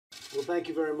Well, thank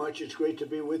you very much. It's great to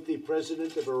be with the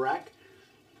president of Iraq.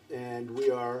 And we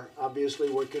are obviously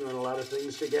working on a lot of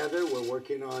things together. We're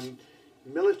working on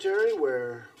military.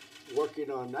 We're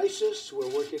working on ISIS.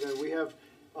 We have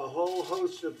a whole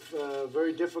host of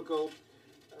very difficult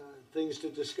things to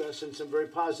discuss and some very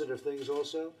positive things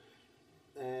also.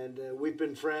 And we've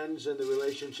been friends, and the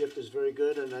relationship is very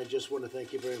good. And I just want to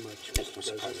thank you very much, Mr.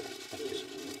 President. Thank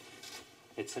you.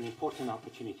 It's an important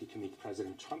opportunity to meet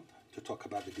President Trump to talk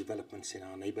about the developments in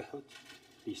our neighborhood.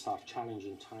 These are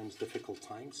challenging times, difficult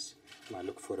times, and I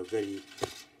look for a very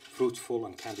fruitful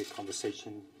and candid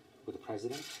conversation with the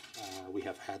President. We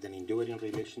have had an enduring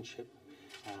relationship,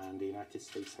 and the United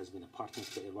States has been a partner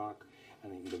to Iraq,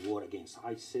 and in the war against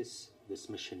ISIS, this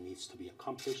mission needs to be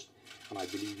accomplished, and I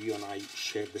believe you and I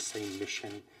share the same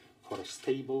mission for a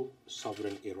stable,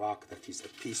 sovereign Iraq that is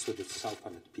at peace with itself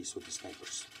and at peace with its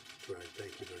neighbors. Right,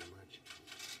 thank you very much.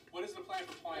 What is the plan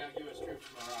for pulling out U.S. troops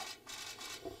from Iraq?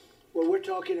 Well, we're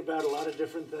talking about a lot of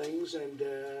different things, and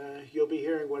you'll be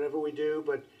hearing whatever we do,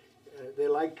 but they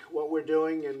like what we're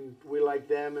doing, and we like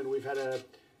them, and we've had a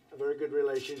very good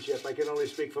relationship. I can only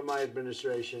speak for my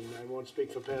administration. I won't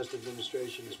speak for past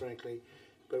administrations, frankly,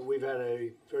 but we've had a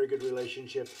very good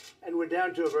relationship, and we're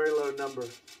down to a very low number.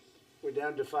 We're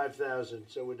down to 5,000,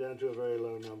 so we're down to a very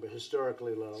low number,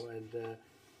 historically low, and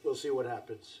we'll see what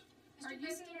happens. Are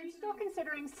you still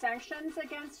considering sanctions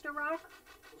against Iraq?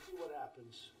 We'll see what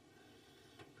happens.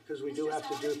 Because we do have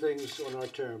to do things on our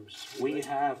terms. We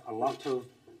have a lot of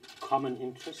common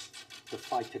interests: the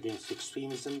fight against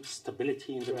extremism,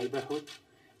 stability in the neighborhood,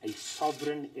 a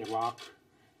sovereign Iraq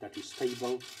that is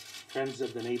stable, friends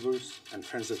of the neighbors, and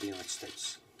friends of the United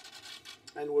States.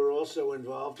 And we're also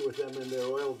involved with them in their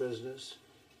oil business.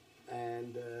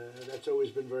 And that's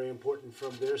always been very important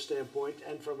from their standpoint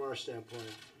and from our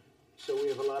standpoint. So we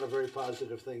have a lot of very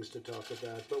positive things to talk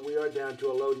about. But we are down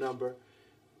to a low number,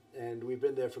 and we've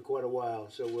been there for quite a while,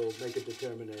 so we'll make a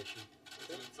determination.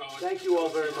 Thank you all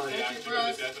very much.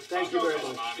 Thank you, very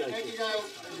much. Thank you, guys.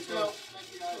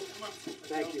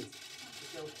 Thank you.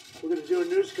 We're going to do a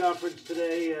news conference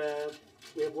today.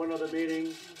 We have one other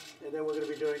meeting, and then we're going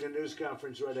to be doing a news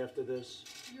conference right after this.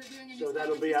 So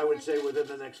that'll be, I would say, within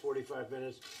the next 45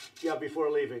 minutes. Yeah,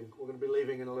 before leaving. We're going to be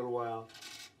leaving in a little while.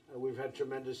 We've had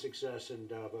tremendous success in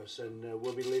Davos, and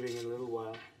we'll be leaving in a little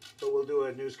while. But we'll do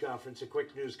a news conference, a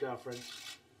quick news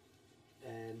conference,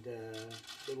 and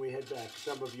then we head back.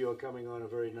 Some of you are coming on a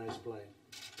very nice plane.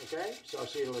 Okay? So I'll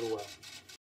see you in a little while.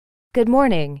 Good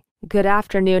morning, good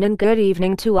afternoon, and good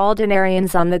evening to all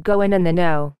Dinarians on the go and in the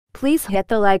know. Please hit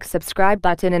the like, subscribe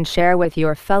button and share with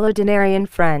your fellow Dinarian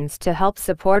friends to help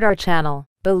support our channel.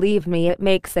 Believe me, it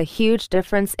makes a huge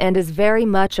difference and is very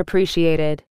much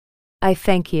appreciated. I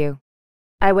thank you.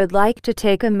 I would like to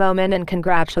take a moment and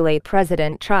congratulate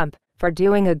President Trump for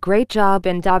doing a great job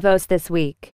in Davos this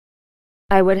week.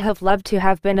 I would have loved to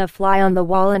have been a fly on the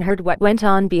wall and heard what went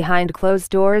on behind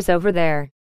closed doors over there.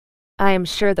 I am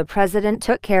sure the president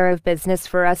took care of business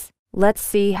for us. Let's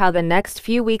see how the next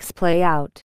few weeks play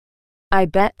out. I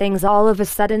bet things all of a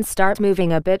sudden start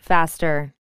moving a bit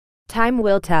faster. Time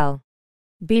will tell.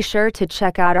 Be sure to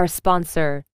check out our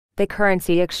sponsor, the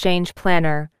Currency Exchange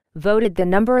Planner, voted the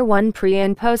 #1 pre-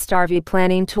 and post-RV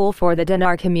planning tool for the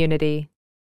dinar community.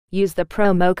 Use the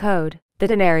promo code, the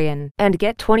Dinarian, and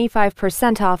get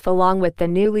 25% off along with the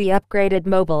newly upgraded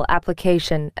mobile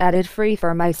application added free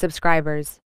for my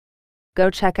subscribers. Go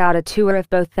check out a tour of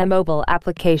both the mobile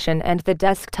application and the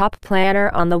desktop planner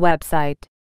on the website.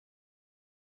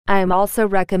 I am also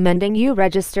recommending you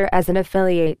register as an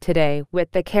affiliate today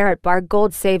with the Carrot Bar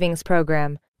Gold Savings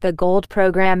Program, the gold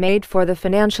program made for the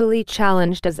financially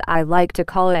challenged, as I like to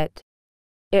call it.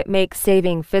 It makes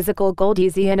saving physical gold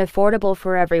easy and affordable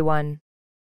for everyone.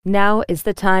 Now is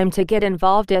the time to get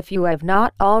involved if you have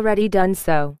not already done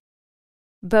so.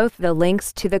 Both the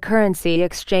links to the Currency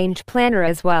Exchange Planner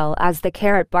as well as the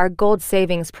Carrot Bar Gold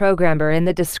Savings Program are in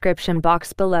the description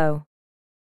box below.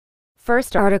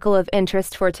 First article of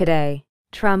interest for today: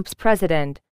 Trump's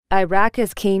president. Iraq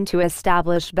is keen to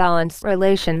establish balanced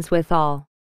relations with all.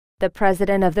 The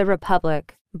President of the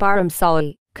Republic, Barham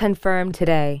Salih, confirmed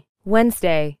today,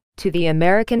 Wednesday, to the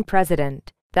American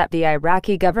president, that the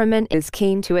Iraqi government is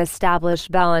keen to establish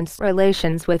balanced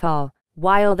relations with all,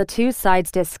 while the two sides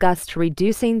discussed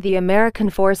reducing the American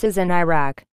forces in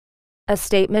Iraq. A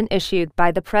statement issued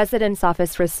by the president's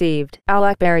office received,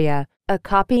 IRAQI, a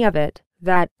copy of it,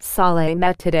 that Saleh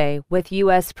met today with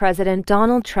U.S. President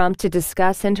Donald Trump to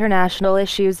discuss international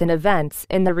issues and events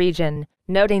in the region,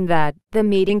 noting that the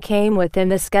meeting came within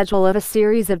the schedule of a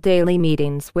series of daily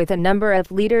meetings with a number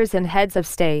of leaders and heads of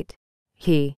state.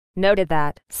 He noted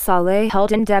that Saleh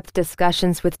held in-depth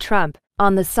discussions with Trump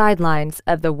on the sidelines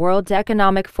of the World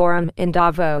Economic Forum in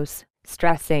Davos,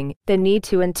 stressing the need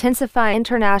to intensify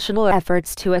international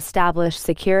efforts to establish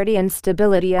security and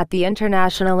stability at the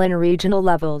international and regional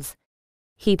levels.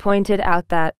 He pointed out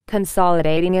that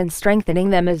consolidating and strengthening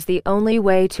them is the only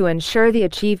way to ensure the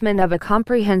achievement of a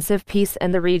comprehensive peace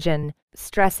in the region,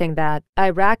 stressing that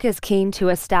Iraq is keen to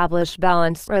establish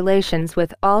balanced relations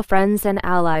with all friends and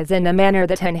allies in a manner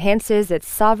that enhances its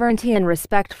sovereignty and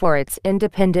respect for its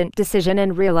independent decision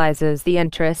and realizes the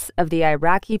interests of the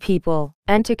Iraqi people,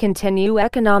 and to continue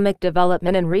economic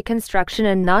development and reconstruction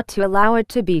and not to allow it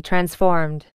to be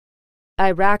transformed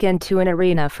Iraq into an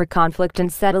arena for conflict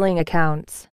and settling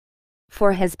accounts.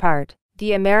 For his part,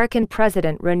 the American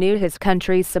president renewed his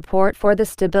country's support for the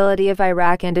stability of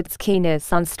Iraq and its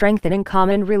keenness on strengthening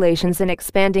common relations and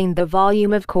expanding the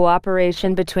volume of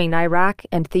cooperation between Iraq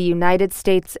and the United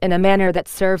States in a manner that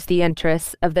serves the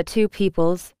interests of the two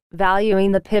peoples,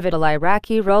 valuing the pivotal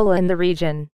Iraqi role in the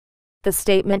region. The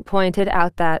statement pointed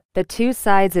out that the two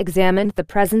sides examined the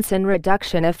presence and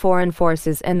reduction of foreign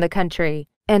forces in the country,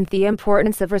 and the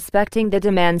importance of respecting the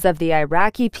demands of the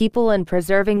Iraqi people and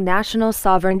preserving national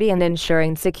sovereignty and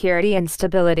ensuring security and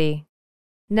stability.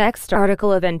 Next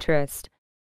article of interest.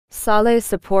 Saleh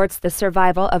supports the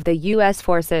survival of the U.S.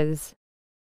 forces.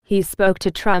 He spoke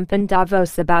to Trump in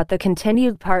Davos about the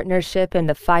continued partnership in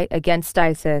the fight against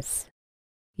ISIS.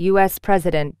 U.S.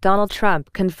 President Donald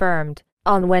Trump confirmed,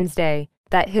 on Wednesday,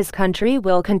 that his country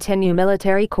will continue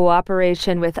military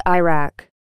cooperation with Iraq.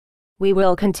 We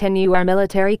will continue our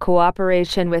military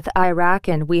cooperation with Iraq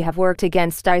and we have worked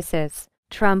against ISIS,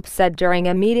 Trump said during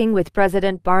a meeting with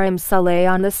President Barham Saleh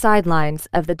on the sidelines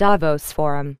of the Davos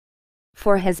Forum.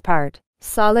 For his part,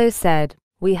 Saleh said,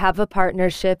 "We have a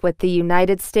partnership with the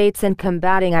United States in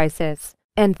combating ISIS,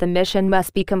 and the mission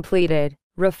must be completed,"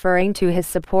 referring to his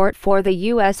support for the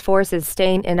U.S. forces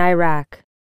staying in Iraq.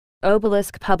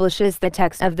 Obelisk publishes the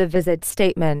text of the visit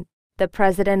statement. The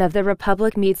President of the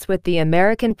Republic meets with the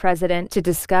American President to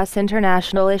discuss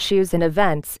international issues and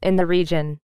events in the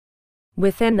region.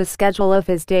 Within the schedule of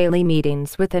his daily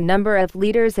meetings with a number of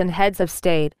leaders and heads of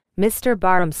state, Mr.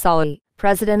 Barham Saleh,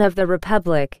 President of the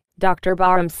Republic, Dr.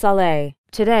 Barham Saleh,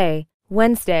 today,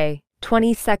 Wednesday,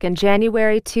 22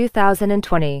 January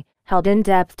 2020, held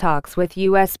in-depth talks with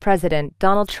U.S. President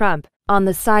Donald Trump on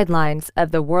the sidelines of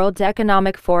the World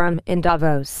Economic Forum in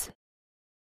Davos.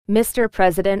 Mr.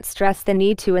 President stressed the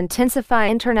need to intensify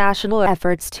international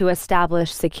efforts to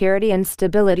establish security and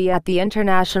stability at the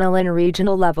international and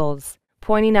regional levels,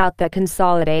 pointing out that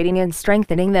consolidating and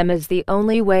strengthening them is the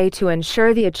only way to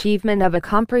ensure the achievement of a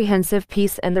comprehensive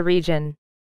peace in the region.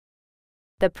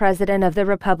 The President of the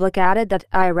Republic added that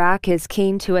Iraq is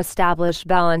keen to establish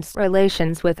balanced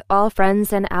relations with all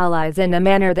friends and allies in a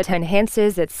manner that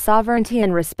enhances its sovereignty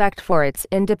and respect for its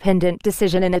independent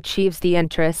decision and achieves the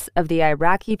interests of the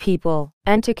Iraqi people,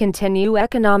 and to continue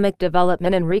economic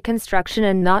development and reconstruction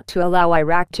and not to allow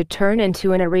Iraq to turn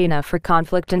into an arena for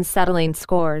conflict and settling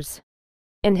scores.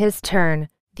 In his turn,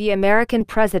 the American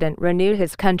president renewed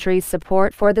his country's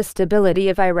support for the stability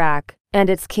of Iraq, and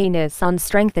its keenness on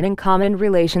strengthening common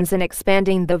relations and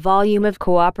expanding the volume of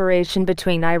cooperation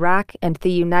between Iraq and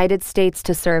the United States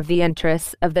to serve the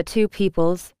interests of the two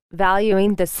peoples,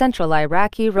 valuing the central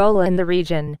Iraqi role in the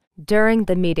region. During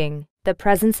the meeting, the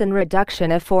presence and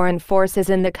reduction of foreign forces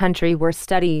in the country were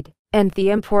studied, and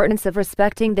the importance of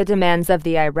respecting the demands of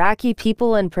the Iraqi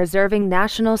people and preserving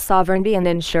national sovereignty and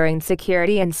ensuring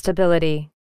security and stability.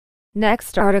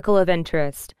 Next article of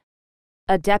interest.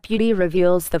 A deputy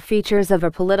reveals the features of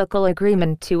a political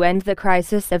agreement to end the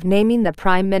crisis of naming the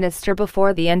prime minister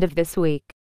before the end of this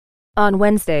week. On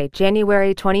Wednesday,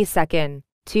 January 22,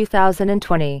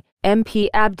 2020, MP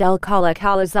Abdel Khalek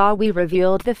Al-Azawi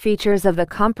revealed the features of the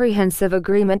comprehensive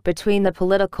agreement between the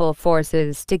political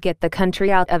forces to get the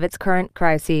country out of its current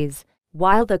crises,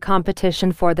 while the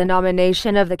competition for the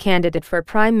nomination of the candidate for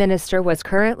prime minister was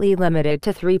currently limited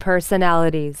to 3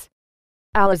 personalities.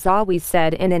 Al-Azawi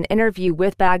said in an interview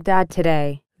with Baghdad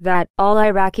Today that all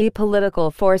Iraqi political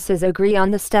forces agree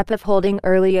on the step of holding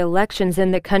early elections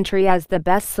in the country as the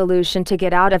best solution to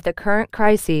get out of the current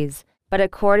crises, but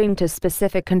according to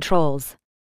specific controls.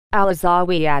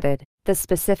 Al-Azawi added, the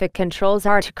specific controls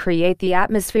are to create the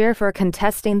atmosphere for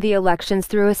contesting the elections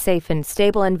through a safe and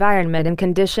stable environment and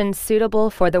conditions suitable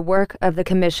for the work of the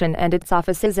Commission and its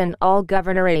offices in all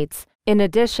governorates, in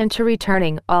addition to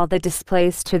returning all the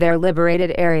displaced to their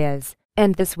liberated areas,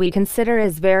 and this we consider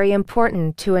as very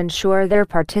important to ensure their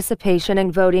participation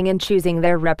in voting and choosing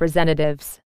their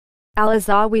representatives.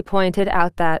 Al-Azawi pointed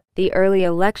out that the early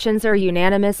elections are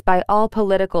unanimous by all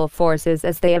political forces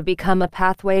as they have become a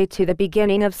pathway to the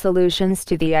beginning of solutions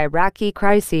to the Iraqi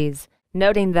crises,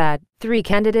 noting that 3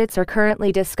 candidates are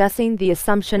currently discussing the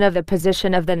assumption of the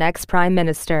position of the next prime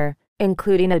minister,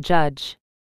 including a judge.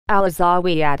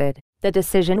 Al-Azawi added, "The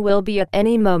decision will be at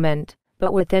any moment,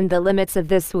 but within the limits of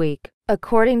this week,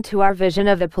 according to our vision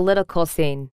of the political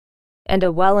scene." And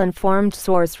a well-informed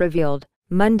source revealed,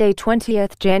 Monday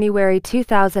 20th January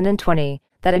 2020,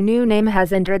 that a new name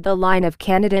has entered the line of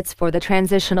candidates for the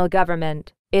transitional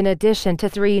government, in addition to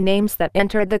 3 names that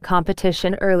entered the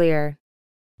competition earlier.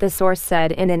 The source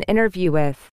said in an interview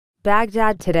with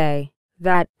Baghdad Today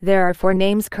that there are 4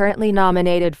 names currently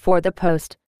nominated for the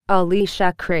post: Ali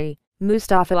Shakri,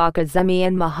 Mustafa Al-Kazemi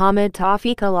and Mohammed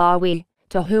Tawfiq Alawi,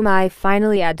 to whom I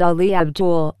finally add Ali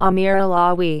Abdul Amir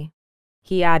Alawi.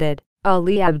 He added,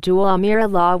 Ali Abdul Amir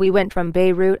Alawi went from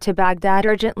Beirut to Baghdad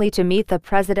urgently to meet the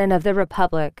President of the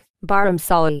Republic, Barham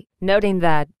Salih, noting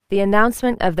that the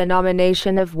announcement of the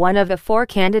nomination of one of the 4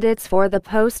 candidates for the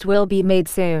post will be made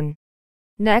soon.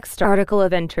 Next article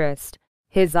of interest.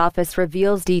 His office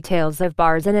reveals details of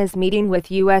Barzani's meeting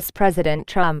with U.S. President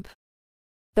Trump.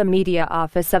 The media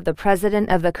office of the President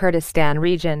of the Kurdistan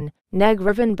region,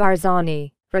 Negravan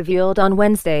Barzani, revealed on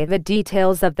Wednesday the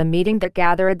details of the meeting that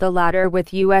gathered the latter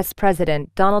with U.S.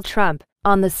 President Donald Trump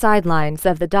on the sidelines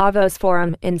of the Davos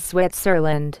Forum in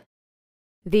Switzerland.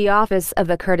 The office of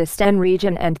the Kurdistan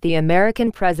region and the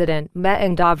American president met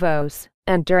in Davos,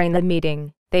 and during the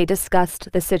meeting, they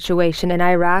discussed the situation in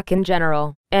Iraq in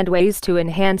general, and ways to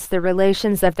enhance the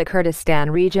relations of the Kurdistan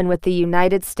region with the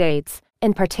United States.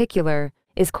 In particular,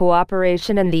 is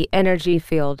cooperation in the energy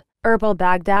field,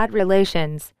 Erbil-Baghdad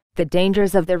relations, the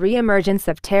dangers of the re-emergence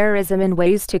of terrorism and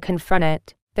ways to confront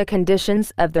it, the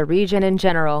conditions of the region in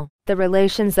general, the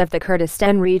relations of the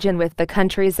Kurdistan region with the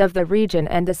countries of the region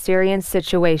and the Syrian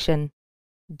situation.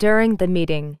 During the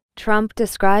meeting, Trump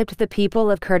described the people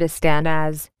of Kurdistan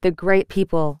as the great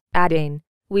people, adding,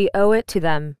 "We owe it to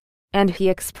them." And he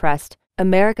expressed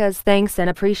America's thanks and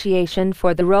appreciation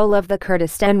for the role of the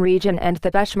Kurdistan region and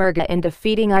the Peshmerga in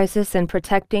defeating ISIS and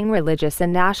protecting religious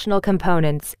and national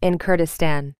components in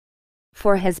Kurdistan.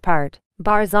 For his part,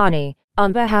 Barzani,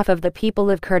 on behalf of the people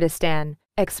of Kurdistan,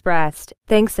 expressed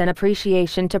thanks and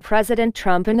appreciation to President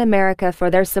Trump and America for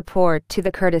their support to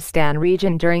the Kurdistan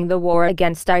region during the war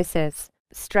against ISIS,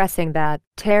 stressing that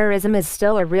terrorism is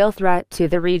still a real threat to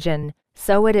the region,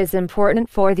 so it is important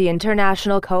for the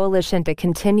international coalition to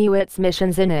continue its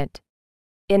missions in it.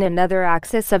 In another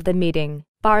axis of the meeting,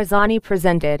 Barzani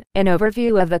presented an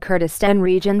overview of the Kurdistan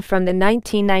region from the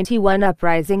 1991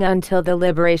 uprising until the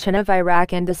liberation of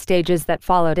Iraq and the stages that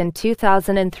followed in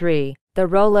 2003, the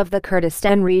role of the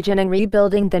Kurdistan region in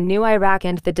rebuilding the new Iraq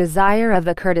and the desire of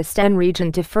the Kurdistan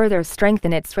region to further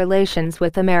strengthen its relations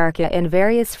with America in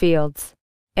various fields.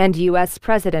 And U.S.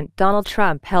 President Donald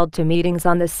Trump held 2 meetings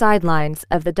on the sidelines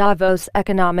of the Davos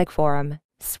Economic Forum,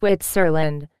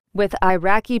 Switzerland, with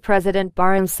Iraqi President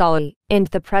Barham Salih and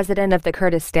the President of the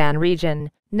Kurdistan region,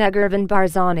 Negravan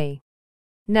Barzani.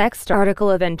 Next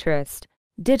article of interest.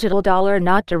 Digital dollar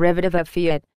not derivative of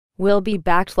fiat, will be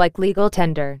backed like legal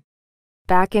tender.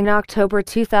 Back in October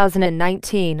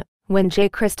 2019, when J.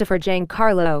 Christopher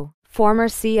Giancarlo, former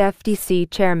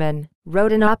CFTC chairman,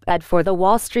 wrote an op-ed for the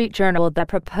Wall Street Journal that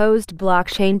proposed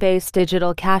blockchain-based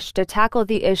digital cash to tackle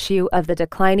the issue of the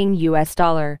declining US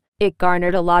dollar, it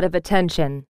garnered a lot of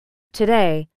attention.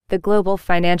 Today, the global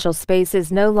financial space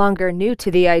is no longer new to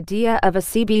the idea of a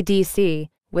CBDC,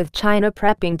 with China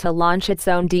prepping to launch its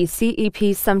own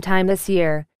DCEP sometime this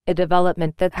year, a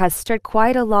development that has stirred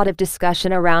quite a lot of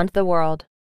discussion around the world.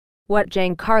 What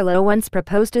Giancarlo once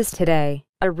proposed is today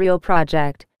a real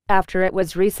project, after it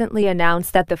was recently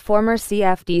announced that the former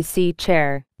CFDC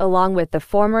chair, along with the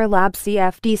former Lab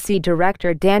CFDC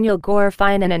director Daniel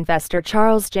Gorfine and investor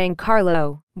Charles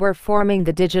Giancarlo, were forming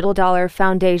the Digital Dollar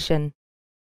Foundation.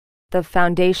 The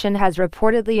foundation has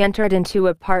reportedly entered into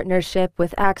a partnership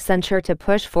with Accenture to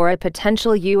push for a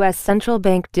potential U.S. central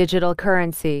bank digital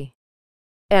currency.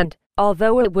 And,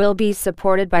 although it will be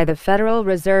supported by the Federal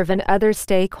Reserve and other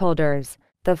stakeholders,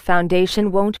 the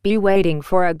foundation won't be waiting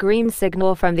for a green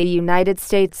signal from the United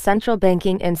States central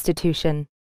banking institution.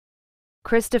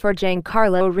 Christopher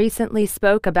Giancarlo recently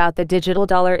spoke about the Digital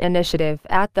Dollar Initiative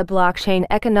at the Blockchain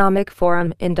Economic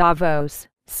Forum in Davos,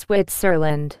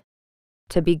 Switzerland.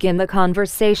 To begin the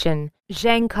conversation,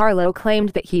 Giancarlo claimed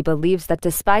that he believes that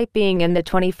despite being in the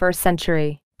 21st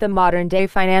century, the modern-day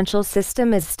financial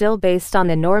system is still based on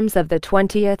the norms of the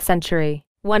 20th century,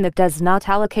 one that does not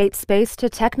allocate space to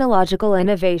technological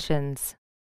innovations.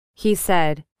 He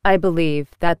said, I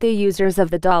believe that the users of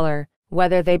the dollar,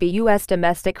 whether they be U.S.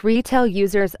 domestic retail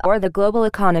users or the global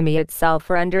economy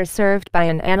itself, are underserved by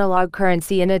an analog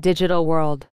currency in a digital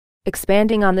world.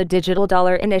 Expanding on the digital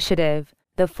dollar initiative,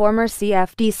 the former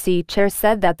CFTC chair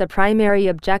said that the primary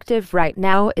objective right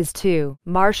now is to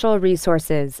marshal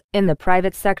resources in the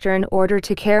private sector in order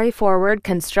to carry forward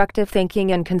constructive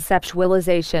thinking and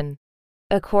conceptualization.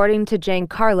 According to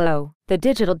Giancarlo, the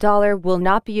digital dollar will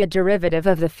not be a derivative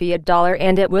of the fiat dollar,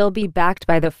 and it will be backed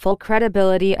by the full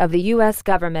credibility of the U.S.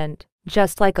 government,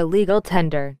 just like a legal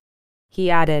tender. He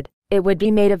added, it would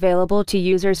be made available to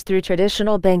users through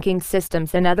traditional banking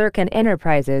systems and other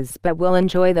enterprises, but will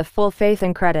enjoy the full faith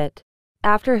and credit.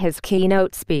 After his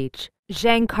keynote speech,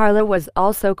 Giancarlo was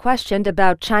also questioned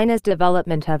about China's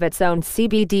development of its own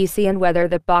CBDC and whether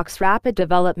the BOC's rapid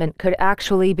development could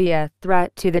actually be a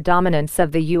threat to the dominance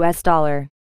of the US dollar.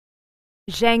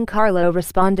 Giancarlo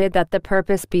responded that the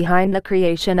purpose behind the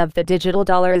creation of the digital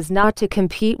dollar is not to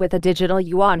compete with the digital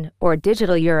yuan or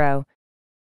digital euro.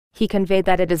 He conveyed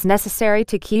that it is necessary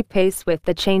to keep pace with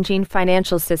the changing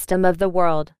financial system of the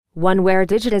world, one where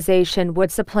digitization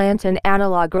would supplant an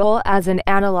analog role, as an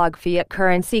analog fiat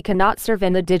currency cannot serve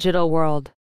in the digital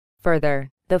world. Further,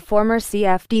 the former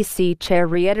CFTC chair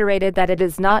reiterated that it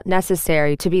is not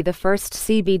necessary to be the first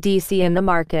CBDC in the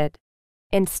market.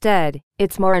 Instead,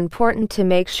 it's more important to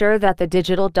make sure that the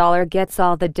digital dollar gets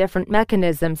all the different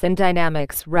mechanisms and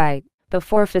dynamics right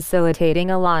before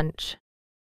facilitating a launch.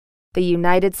 The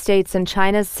United States and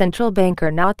China's central bank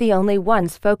are not the only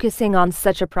ones focusing on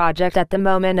such a project at the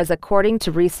moment, as according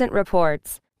to recent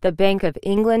reports, the Bank of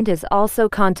England is also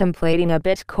contemplating a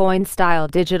Bitcoin-style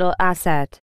digital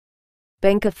asset.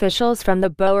 Bank officials from the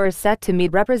BOE are set to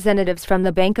meet representatives from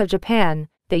the Bank of Japan,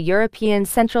 the European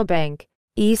Central Bank,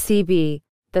 ECB,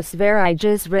 the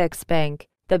Sveriges Riksbank,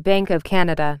 the Bank of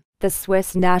Canada, the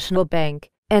Swiss National Bank,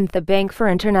 and the Bank for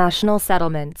International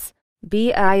Settlements,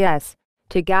 BIS,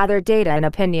 to gather data and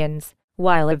opinions,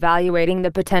 while evaluating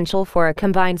the potential for a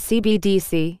combined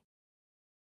CBDC.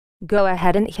 Go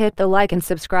ahead and hit the like and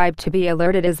subscribe to be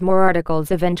alerted as more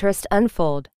articles of interest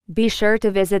unfold. Be sure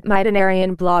to visit my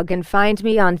Dinarian blog and find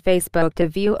me on Facebook to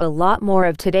view a lot more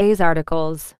of today's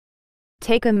articles.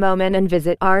 Take a moment and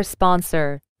visit our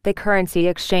sponsor, the Currency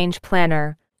Exchange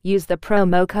Planner. Use the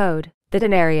promo code the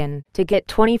Dinarian to get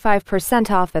 25%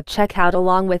 off at checkout,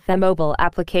 along with the mobile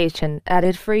application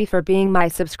added free for being my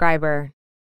subscriber.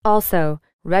 Also,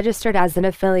 registered as an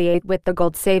affiliate with the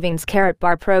Gold Savings Carrot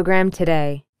Bar program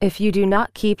today. If you do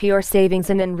not keep your savings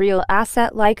in a real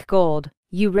asset like gold,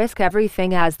 you risk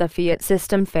everything as the fiat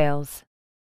system fails.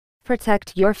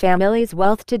 Protect your family's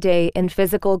wealth today in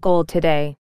physical gold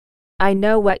today. I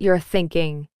know what you're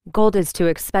thinking. Gold is too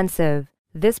expensive.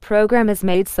 This program is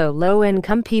made so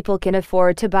low-income people can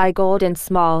afford to buy gold in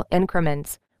small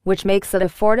increments, which makes it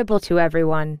affordable to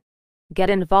everyone. Get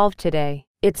involved today.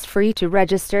 It's free to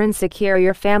register and secure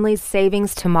your family's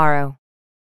savings tomorrow.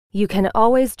 You can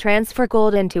always transfer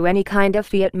gold into any kind of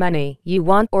fiat money you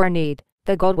want or need.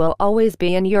 The gold will always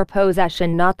be in your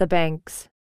possession, not the bank's.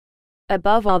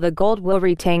 Above all, the gold will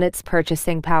retain its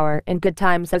purchasing power in good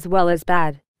times as well as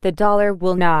bad. The dollar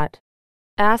will not.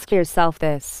 Ask yourself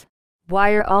this.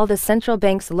 Why are all the central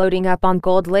banks loading up on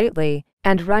gold lately,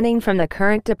 and running from the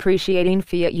current depreciating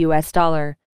fiat US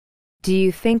dollar? Do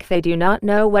you think they do not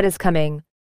know what is coming?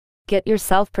 Get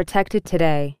yourself protected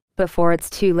today, before it's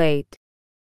too late.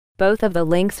 Both of the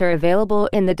links are available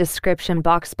in the description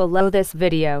box below this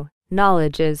video.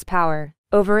 Knowledge is power.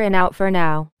 Over and out for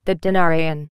now, the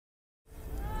Dinarian.